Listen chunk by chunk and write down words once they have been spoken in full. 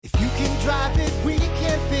drive it, we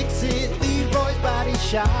can fix it. Leroy's Body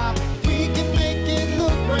Shop. We can make it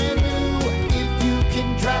look brand new. If you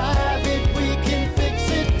can drive it, we can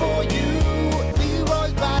fix it for you.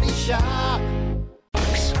 Leroy's Body Shop.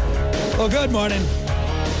 Well, good morning.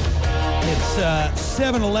 It's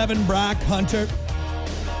 7-Eleven, Brock, Hunter.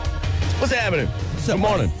 What's happening? Good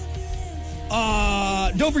morning.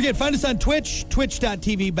 Don't forget, find us on Twitch,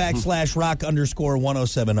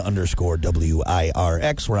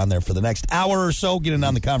 twitch.tv/rock_107_WIRX. We're on there for the next hour or so. Get in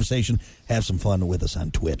on the conversation. Have some fun with us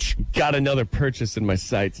on Twitch. Got another purchase in my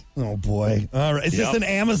sights. Oh, boy. All right. Is this an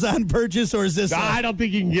Amazon purchase or is this... I don't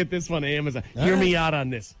think you can get this one on Amazon. Hear me out on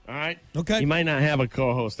this, all right? Okay. You might not have a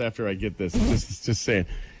co-host after I get this. Just saying.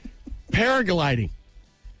 Paragliding.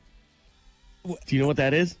 Do you know what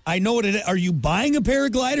that is? I know what it is. Are you buying a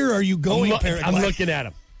paraglider or are you going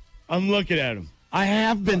paragliding? I'm looking at him. I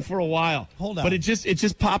have been for a while. Hold on. But it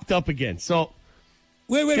just popped up again. So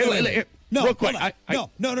Wait. No, real quick.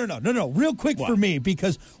 No. Real quick for me,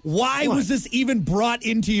 because why was this even brought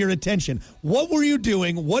into your attention? What were you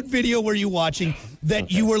doing? What video were you watching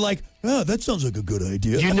that you were like, oh, that sounds like a good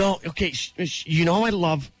idea? You know I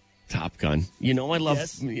love Top Gun. You know I love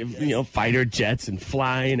fighter jets and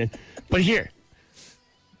flying. But here,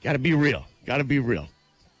 got to be real.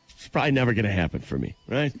 It's probably never going to happen for me,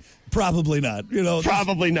 right? Probably not.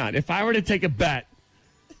 Probably not. If I were to take a bet,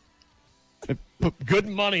 put good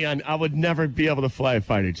money on, I would never be able to fly a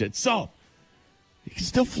fighter jet. So, you can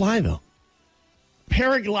still fly, though.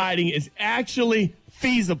 Paragliding is actually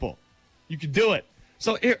feasible. You can do it.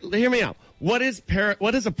 So, hear me out. What is a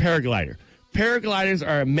paraglider? Paragliders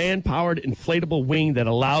are a man-powered inflatable wing that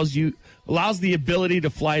allows the ability to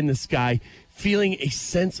fly in the sky, feeling a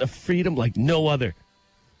sense of freedom like no other.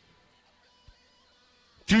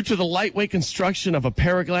 Due to the lightweight construction of a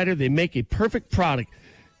paraglider, they make a perfect product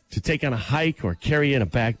to take on a hike or carry in a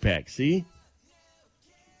backpack. See?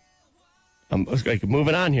 I'm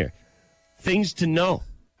moving on here. Things to know.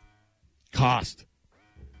 Cost.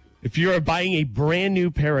 If you're buying a brand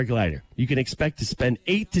new paraglider, you can expect to spend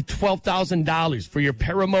 $8,000 to $12,000 for your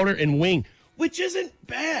paramotor and wing, which isn't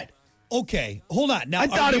bad. Okay, hold on. Now, I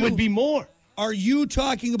thought it would be more. Are you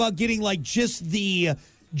talking about getting like just the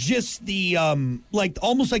like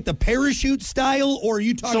almost like the parachute style, or are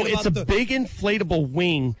you talking about it's a big inflatable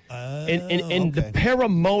wing, and the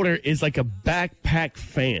paramotor is like a backpack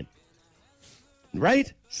fan,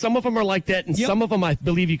 right? Some of them are like that, and some of them I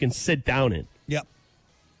believe you can sit down in. Yep.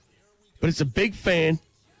 But it's a big fan.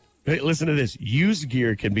 Hey, listen to this. Used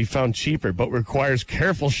gear can be found cheaper, but requires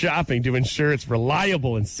careful shopping to ensure it's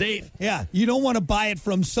reliable and safe. Yeah, you don't want to buy it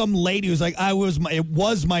from some lady who's like, it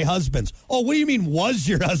was my husband's. Oh, what do you mean was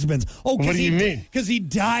your husband's? Oh, what do you mean? Because he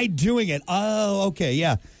died doing it. Oh, okay,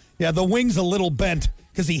 yeah. Yeah, the wing's a little bent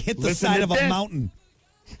because he hit the side of a mountain.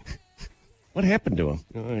 What happened to him?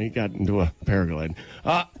 Oh, he got into a paraglide.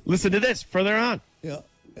 Listen to this further on. Yeah.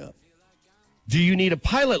 Do you need a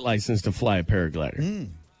pilot license to fly a paraglider?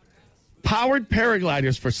 Powered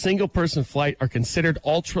paragliders for single-person flight are considered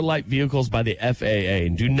ultralight vehicles by the FAA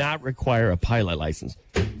and do not require a pilot license.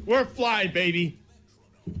 We're flying, baby.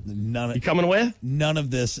 You coming with? None of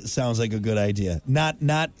this sounds like a good idea. Not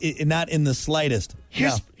in the slightest.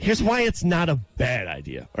 Here's why it's not a bad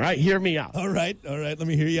idea. All right, hear me out. All right. Let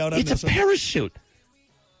me hear you out on this. It's a parachute.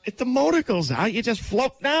 If the motor goes out, you just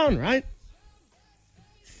float down, right?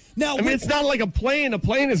 Now, it's not like a plane. A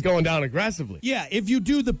plane is going down aggressively. Yeah, if you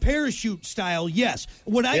do the parachute style, yes.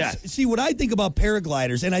 What I think about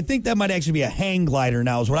paragliders, and I think that might actually be a hang glider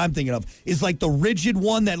now, is what I'm thinking of, is like the rigid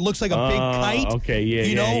one that looks like a big kite. Okay,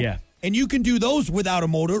 yeah. And you can do those without a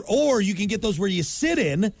motor, or you can get those where you sit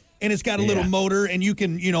in, and it's got a little motor, and you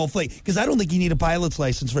can, fly. Because I don't think you need a pilot's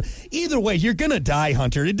license for. Either way, you're gonna die,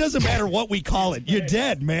 Hunter. It doesn't matter what we call it. You're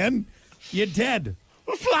dead, man. You're dead.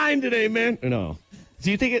 We're flying today, man. No. Do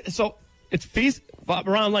you think it's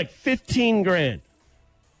around like $15,000?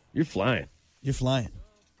 You're flying. Do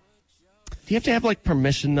you have to have like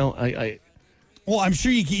permission though? Well, I'm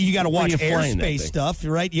sure you got to watch airspace stuff,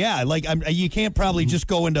 right? Yeah, like you can't probably just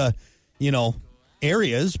go into,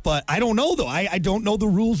 areas, but I don't know though. I don't know the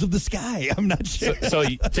rules of the sky. I'm not sure. So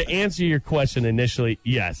to answer your question initially,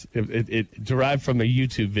 yes, it derived from a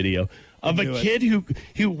YouTube video of a kid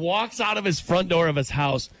who walks out of his front door of his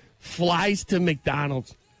house, flies to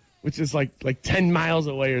McDonald's, which is like 10 miles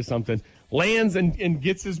away or something, lands and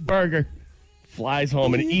gets his burger, flies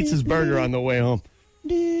home and eats his burger on the way home.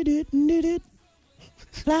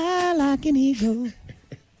 Fly like an eagle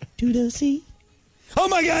to the sea. Oh,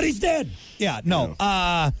 my God, he's dead. Yeah, no.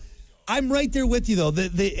 I'm right there with you though.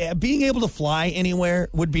 The being able to fly anywhere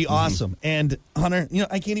would be awesome. And Hunter,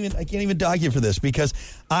 I can't even dog you for this because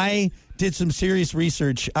I did some serious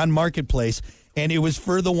research on Marketplace, and it was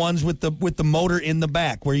for the ones with the motor in the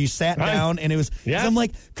back where you sat down, and it was. Yeah. I'm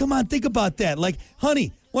like, come on, think about that. Like,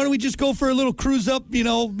 honey, why don't we just go for a little cruise up?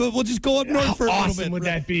 But we'll just go up north for a little bit. How awesome would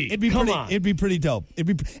that be? It'd be pretty dope.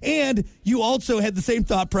 And you also had the same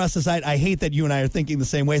thought process. I hate that you and I are thinking the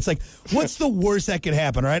same way. It's like, what's the worst that could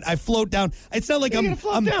happen? Right? I float down. It's not like I'm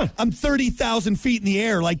 30,000 feet in the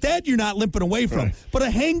air like that. You're not limping away from. Right. But a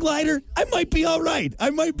hang glider, I might be all right.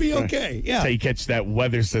 I might be okay. Yeah. Until you catch that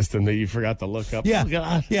weather system that you forgot to look up. Yeah. Oh,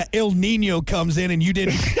 God. Yeah. El Nino comes in and you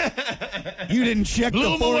didn't check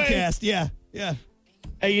the forecast. Away. Yeah.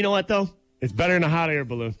 Hey, you know what though? It's better than a hot air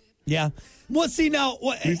balloon. Yeah. Well, see now.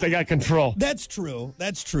 At least I got control. That's true.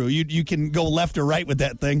 You can go left or right with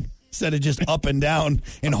that thing instead of just up and down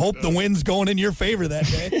and hope the wind's going in your favor that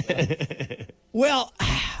day. Well,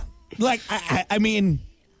 like I mean,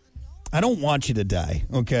 I don't want you to die,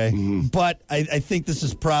 okay? Mm-hmm. But I think this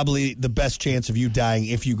is probably the best chance of you dying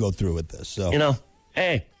if you go through with this. So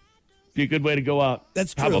hey, be a good way to go out.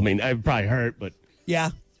 That's true. I mean, I'd probably hurt, but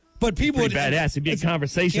yeah. But people would badass. It'd be a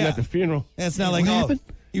conversation at the funeral. It's not like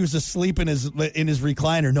he was asleep in his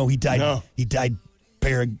recliner. No, he died. No. He died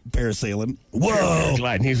parasailing. Whoa!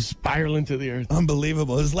 Paragliding. He was spiraling to the earth.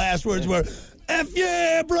 Unbelievable. His last words were, "F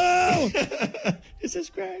yeah, bro." This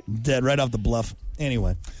is great. Dead right off the bluff.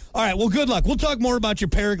 Anyway, all right. Well, good luck. We'll talk more about your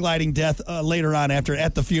paragliding death later on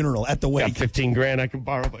at the funeral at the wake. Got $15,000 I can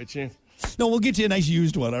borrow by chance. No, we'll get you a nice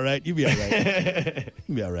used one, all right? You'll be all right.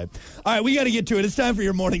 You'll be all right. All right, we got to get to it. It's time for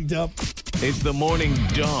your morning dump. It's the morning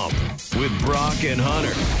dump with Brock and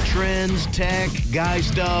Hunter. Trends, tech, guy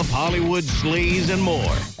stuff, Hollywood sleaze, and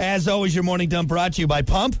more. As always, your morning dump brought to you by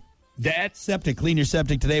Pump That Septic. Clean your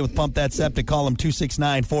septic today with Pump That Septic. Call them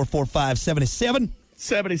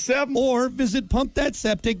 269-445-7777. Or visit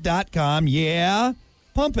pumpthatseptic.com. Yeah,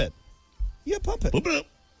 pump it. Yeah, pump it. Pump it up.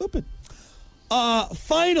 Pump it.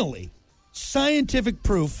 Finally, scientific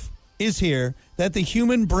proof is here that the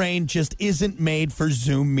human brain just isn't made for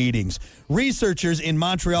Zoom meetings. Researchers in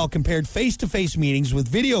Montreal compared face-to-face meetings with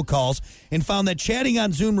video calls and found that chatting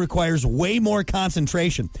on Zoom requires way more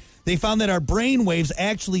concentration. They found that our brain waves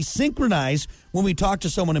actually synchronize when we talk to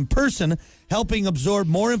someone in person, helping absorb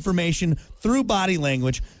more information through body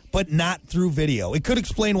language, but not through video. It could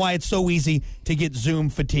explain why it's so easy to get Zoom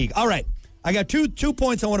fatigue. All right, I got two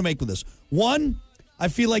points I want to make with this. One, I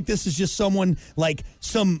feel like this is just someone like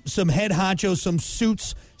some head honchos, some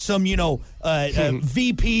suits, some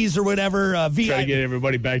VPs or whatever. Trying to get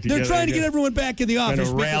everybody back together. They're trying to get everyone back in the office.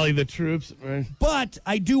 Trying to rally the troops. Right? But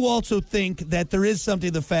I do also think that there is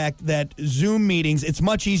something to the fact that Zoom meetings, it's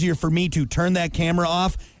much easier for me to turn that camera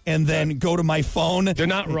off and then go to my phone. They're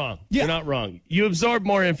not wrong. Yeah. They're not wrong. You absorb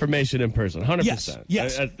more information in person, 100%.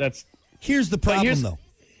 Yes. That's. Here's the problem, though.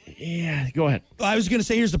 Yeah, go ahead. I was going to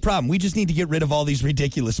say, here's the problem. We just need to get rid of all these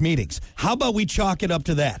ridiculous meetings. How about we chalk it up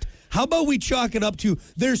to that? How about we chalk it up to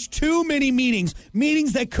there's too many meetings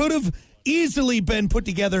that could have easily been put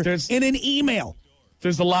together in an email.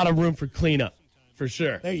 There's a lot of room for cleanup, for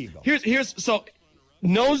sure. There you go. So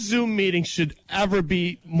no Zoom meeting should ever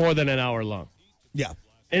be more than an hour long. Yeah.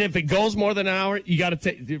 And if it goes more than an hour, you got to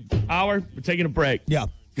take an hour, we're taking a break. Yeah.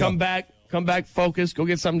 Come back, focus, go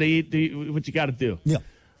get something to eat, do what you got to do. Yeah.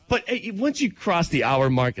 But once you cross the hour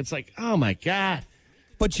mark, it's like, oh, my God.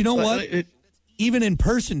 But you know what? Even in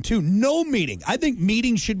person, too, no meeting. I think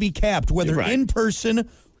meetings should be capped, whether in person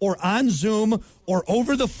or on Zoom or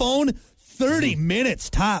over the phone, 30 minutes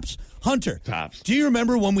tops. Hunter, do you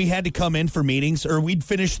remember when we had to come in for meetings or we'd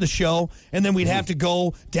finish the show and then we'd have to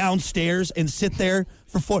go downstairs and sit there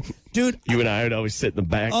for 4? Dude. You and I would always sit in the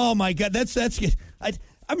back. Oh, my God. That's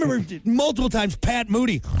I remember multiple times Pat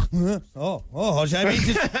Moody. I mean,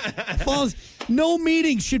 just falls. No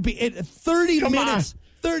meeting should be 30 minutes.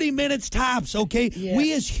 30 minutes tops, okay? Yeah.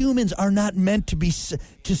 We as humans are not meant to be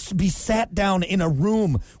sat down in a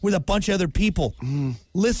room with a bunch of other people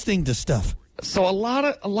listening to stuff. So a lot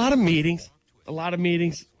of meetings,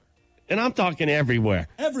 and I'm talking everywhere.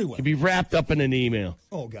 Everywhere. Can be wrapped up in an email.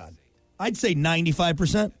 Oh, God. I'd say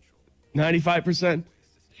 95%. 95%?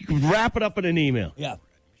 You can wrap it up in an email. Yeah.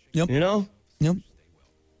 Yep. You know? Yep.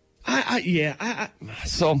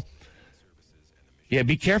 So,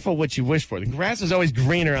 be careful what you wish for. The grass is always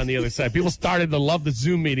greener on the other side. People started to love the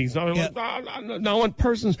Zoom meetings. No, in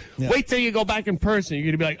person. Wait till you go back in person. You're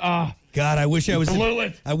going to be like, God, I wish I was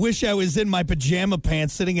in my pajama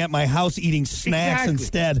pants sitting at my house eating snacks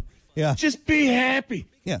instead. Yeah. Just be happy.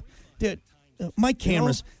 Yeah. Dude, My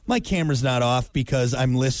camera's not off because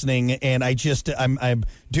I'm listening, and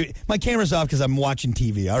my camera's off because I'm watching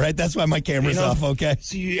TV. All right, that's why my camera's off. Okay.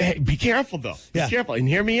 So be careful though. Yeah. Be careful and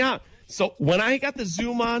hear me out. So when I got the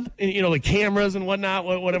zoom on, and the cameras and whatnot,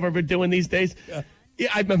 whatever we're doing these days,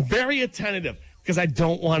 I'm very attentive because I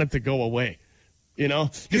don't want it to go away.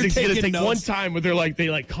 Because it's going to take one time where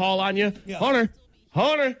they call on you, Hunter.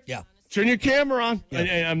 Yeah. Turn your camera on, Yeah.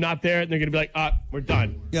 and I'm not there, and they're going to be like, we're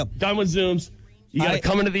done. Yep. Done with Zooms. You got to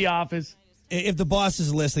come into the office. If the boss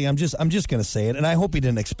is listening, I'm just going to say it, and I hope he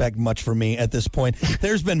didn't expect much from me at this point.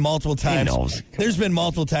 There's been multiple times. He knows. There's been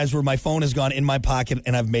multiple times where my phone has gone in my pocket,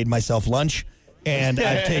 and I've made myself lunch, and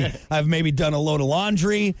I've maybe done a load of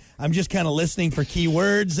laundry. I'm just kind of listening for key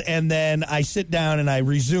words, and then I sit down and I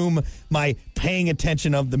resume my paying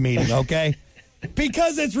attention of the meeting. Okay.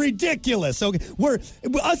 Because it's ridiculous. Okay,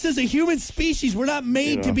 us as a human species, we're not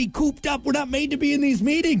made to be cooped up. We're not made to be in these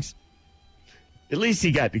meetings. At least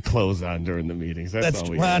he got the clothes on during the meetings. That's all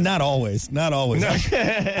we have. Not always. Not always.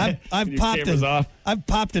 I've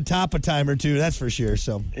popped a top a time or two. That's for sure.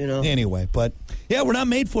 So anyway, but yeah, we're not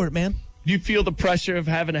made for it, man. Do you feel the pressure of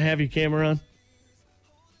having to have your camera on?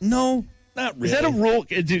 No, not really. Is that a rule?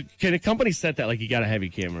 Can a company set that? Like you got to have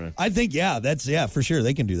your camera on? I think that's for sure.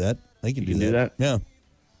 They can do that. They can do that. Yeah.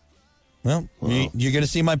 Well, you're going to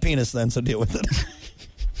see my penis then, so deal with it.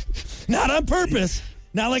 Not on purpose.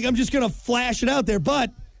 Not like I'm just going to flash it out there,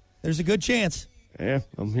 but there's a good chance. Yeah,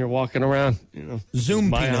 I'm here walking around.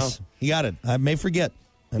 Zoom penis. House. You got it. I may forget.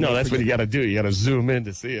 That's what you got to do. You got to zoom in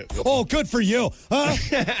to see it. Oh, good for you. Huh?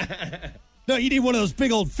 No, you need one of those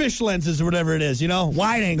big old fish lenses or whatever it is,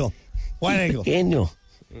 wide angle. Wide angle. Pequeño.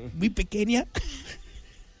 We pequeña?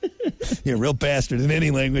 You're a real bastard in any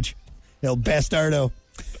language. El bastardo.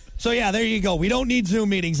 So yeah, there you go. We don't need Zoom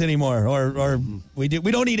meetings anymore, or we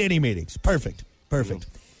don't need any meetings. Perfect.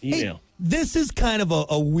 Email. Hey, this is kind of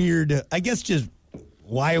a weird. I guess just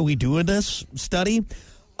why are we doing this study?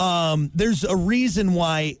 There's a reason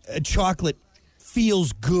why chocolate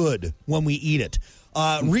feels good when we eat it.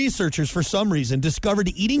 Researchers, for some reason, discovered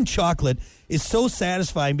eating chocolate is so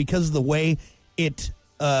satisfying because of the way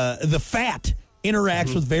the fat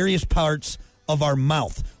interacts with various parts of our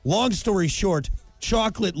mouth. Long story short,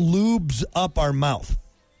 chocolate lubes up our mouth.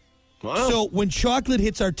 Wow. So when chocolate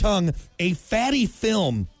hits our tongue, a fatty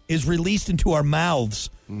film is released into our mouths,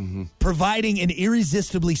 providing an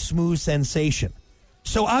irresistibly smooth sensation.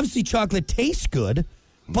 So obviously chocolate tastes good,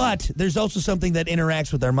 but there's also something that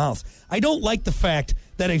interacts with our mouths. I don't like the fact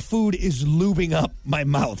that a food is lubing up my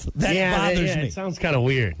mouth. That bothers me. It sounds kind of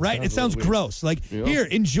weird. Right? It sounds gross. Like, here,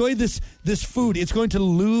 enjoy this food. It's going to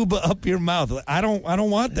lube up your mouth. I don't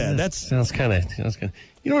want that. That sounds kind of.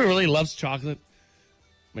 You know who really loves chocolate?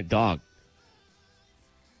 My dog.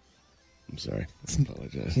 I'm sorry. I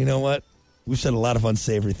apologize. You know what? We've said a lot of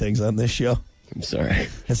unsavory things on this show. I'm sorry.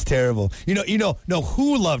 That's terrible. No,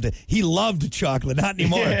 who loved it? He loved chocolate, not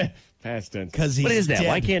anymore. Past tense. What is that? Dead.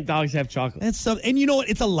 Why can't dogs have chocolate? That's something. And you know what?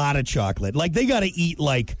 It's a lot of chocolate. Like, they got to eat,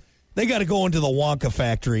 they got to go into the Wonka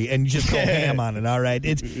factory and just go ham on it, all right?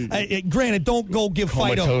 Granted, don't go give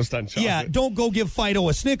Fido toast on chocolate. Yeah, don't go give Fido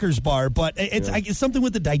a Snickers bar, but it's something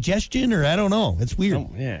with the digestion, or I don't know. It's weird.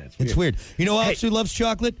 It's weird. You know who else who loves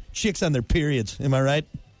chocolate? Chicks on their periods. Am I right?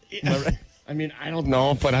 Am I right? I mean, I don't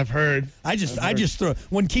know, but I've heard. I just throw,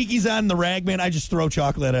 when Kiki's on the rag, man, I just throw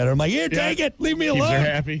chocolate at her. I'm like, here, take it. Leave me alone. Keeps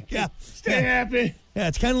her happy. Yeah. Stay happy. Yeah,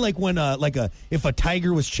 it's kind of like when, if a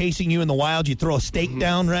tiger was chasing you in the wild, you throw a steak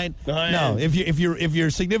down, right? Oh, yeah. No, if your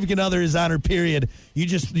significant other is on her period, you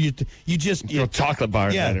throw chocolate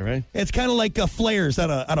bars at her, right? It's kind of like flares on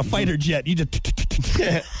a fighter jet. You just,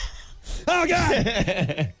 oh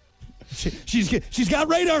God, she's got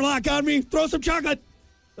radar lock on me. Throw some chocolate.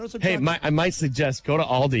 Hey, I might suggest go to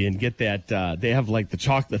Aldi and get that. They have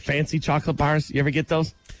the fancy chocolate bars. You ever get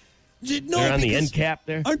those? No, they're on the end cap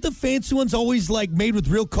there. Aren't the fancy ones always made with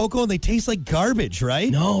real cocoa and they taste like garbage, right?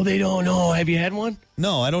 No, they don't. No, have you had one?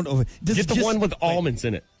 No, I don't know. Get the one with almonds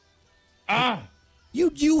in it.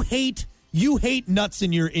 You hate nuts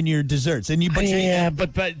in your desserts, and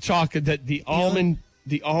but chocolate.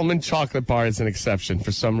 The almond chocolate bar is an exception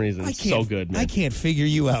for some reason. It's so good, man. I can't figure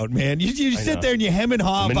you out, man. You sit there and you hem and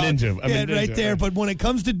haw. I'm a ninja. Right there. But when it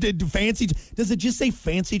comes to fancy, does it just say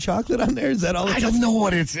fancy chocolate on there? Is that all? I don't know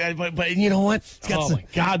what it's. But you know what? My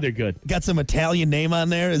God, they're good. Got some Italian name on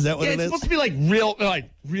there. Is that what it is? It's supposed to be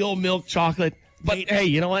real milk chocolate. But hey,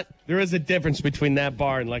 you know what? There is a difference between that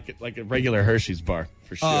bar and like a regular Hershey's bar,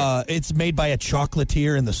 for sure. It's made by a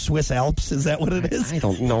chocolatier in the Swiss Alps. Is that what it is? I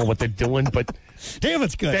don't know what they're doing, but damn,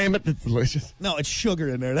 it's good. Damn it, it's delicious. No, it's sugar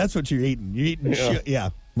in there. That's what you're eating. You're eating sugar. Yeah,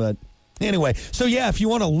 but Anyway, so yeah, if you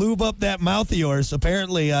want to lube up that mouth of yours,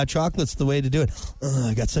 apparently chocolate's the way to do it.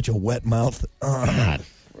 I got such a wet mouth. God.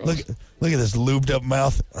 Look at this lubed up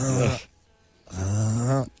mouth.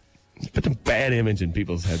 Put a bad image in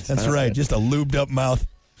people's heads. That's right, just a lubed up mouth.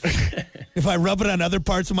 If I rub it on other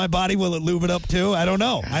parts of my body, will it lube it up too? I don't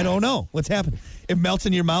know. What's happened? It melts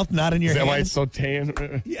in your mouth, not in your hand. Is that why it's so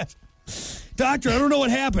tan? Yes. Doctor, I don't know what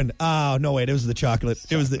happened. Oh, no, wait, it was the chocolate.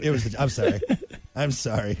 It was the I'm sorry. I'm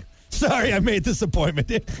sorry. Sorry I made this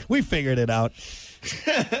appointment. We figured it out.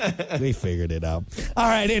 We figured it out. All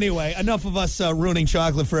right, anyway, enough of us ruining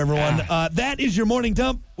chocolate for everyone. That is your morning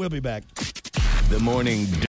dump. We'll be back. The morning